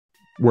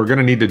we're going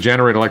to need to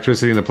generate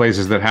electricity in the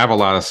places that have a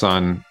lot of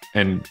sun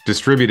and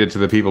distribute it to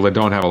the people that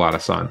don't have a lot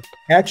of sun.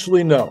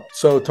 Actually, no.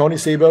 So Tony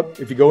Seba,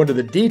 if you go into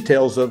the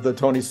details of the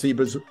Tony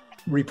Seba's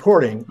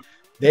reporting,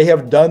 they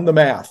have done the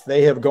math.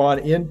 They have gone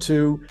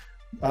into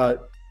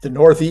the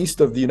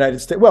northeast of the United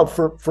States. Well,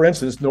 for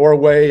instance,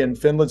 Norway and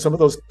Finland, some of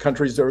those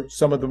countries are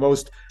some of the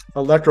most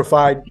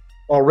electrified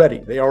already.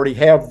 They already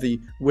have the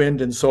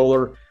wind and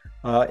solar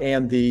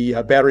and the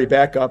battery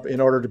backup in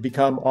order to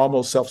become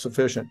almost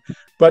self-sufficient.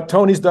 But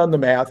Tony's done the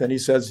math, and he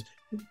says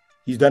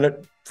he's done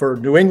it for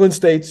New England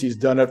states. He's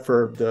done it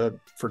for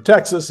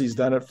Texas. He's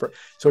done it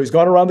so he's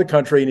gone around the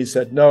country, and he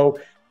said, no,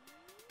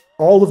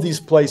 all of these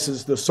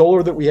places, the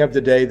solar that we have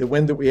today, the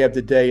wind that we have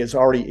today is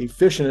already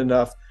efficient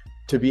enough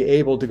to be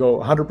able to go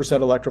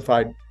 100%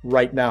 electrified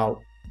right now,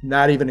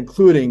 not even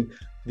including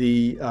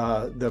the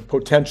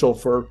potential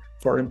for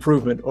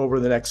improvement over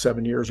the next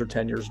 7 years or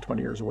 10 years or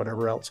 20 years or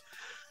whatever else.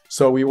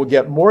 So we will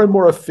get more and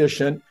more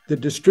efficient. The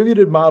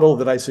distributed model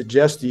that I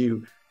suggest to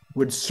you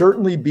would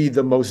certainly be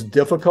the most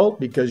difficult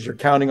because you're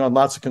counting on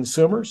lots of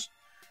consumers.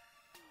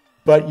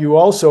 But you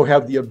also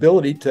have the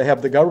ability to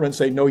have the government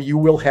say, no, you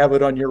will have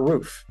it on your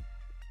roof.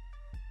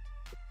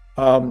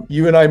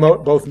 You and I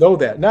both know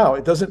that. Now,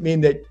 it doesn't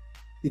mean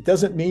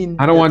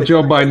I don't want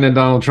Joe Biden and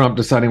Donald Trump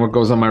deciding what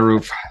goes on my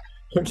roof.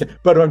 Okay,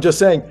 but I'm just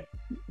saying,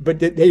 but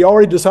they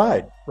already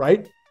decide,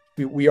 right?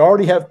 We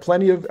already have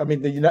plenty of, I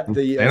mean, they don't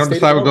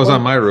decide what goes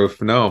on my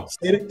roof. No.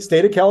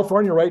 State of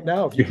California right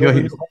now. If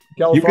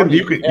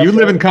you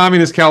live in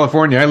communist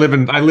California. I live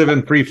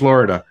in free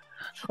Florida.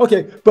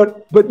 Okay,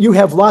 but you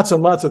have lots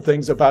and lots of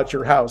things about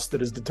your house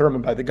that is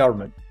determined by the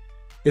government.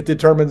 It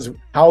determines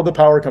how the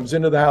power comes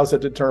into the house.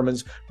 It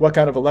determines what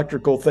kind of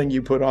electrical thing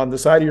you put on the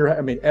side of your house.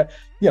 I mean,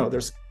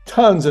 there's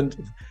tons, and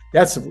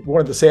that's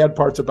one of the sad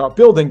parts about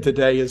building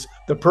today is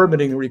the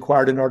permitting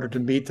required in order to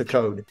meet the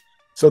code.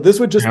 So this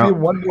would just be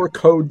one more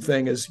code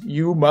thing, is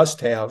you must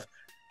have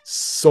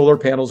solar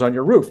panels on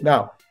your roof.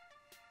 Now,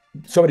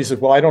 somebody says,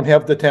 well, I don't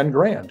have the 10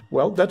 grand.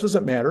 Well, that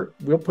doesn't matter.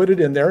 We'll put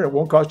it in there and it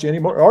won't cost you any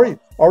more.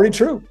 Already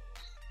true.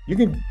 You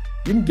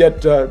can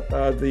get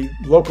the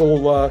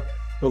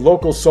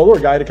local solar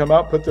guy to come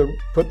out, put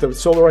the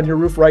solar on your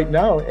roof right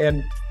now,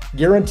 and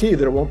guarantee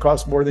that it won't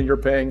cost more than you're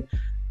paying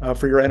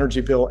for your energy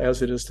bill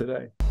as it is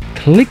today.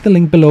 Click the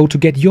link below to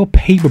get your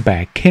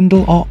paperback,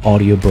 Kindle, or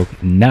audiobook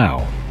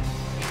now.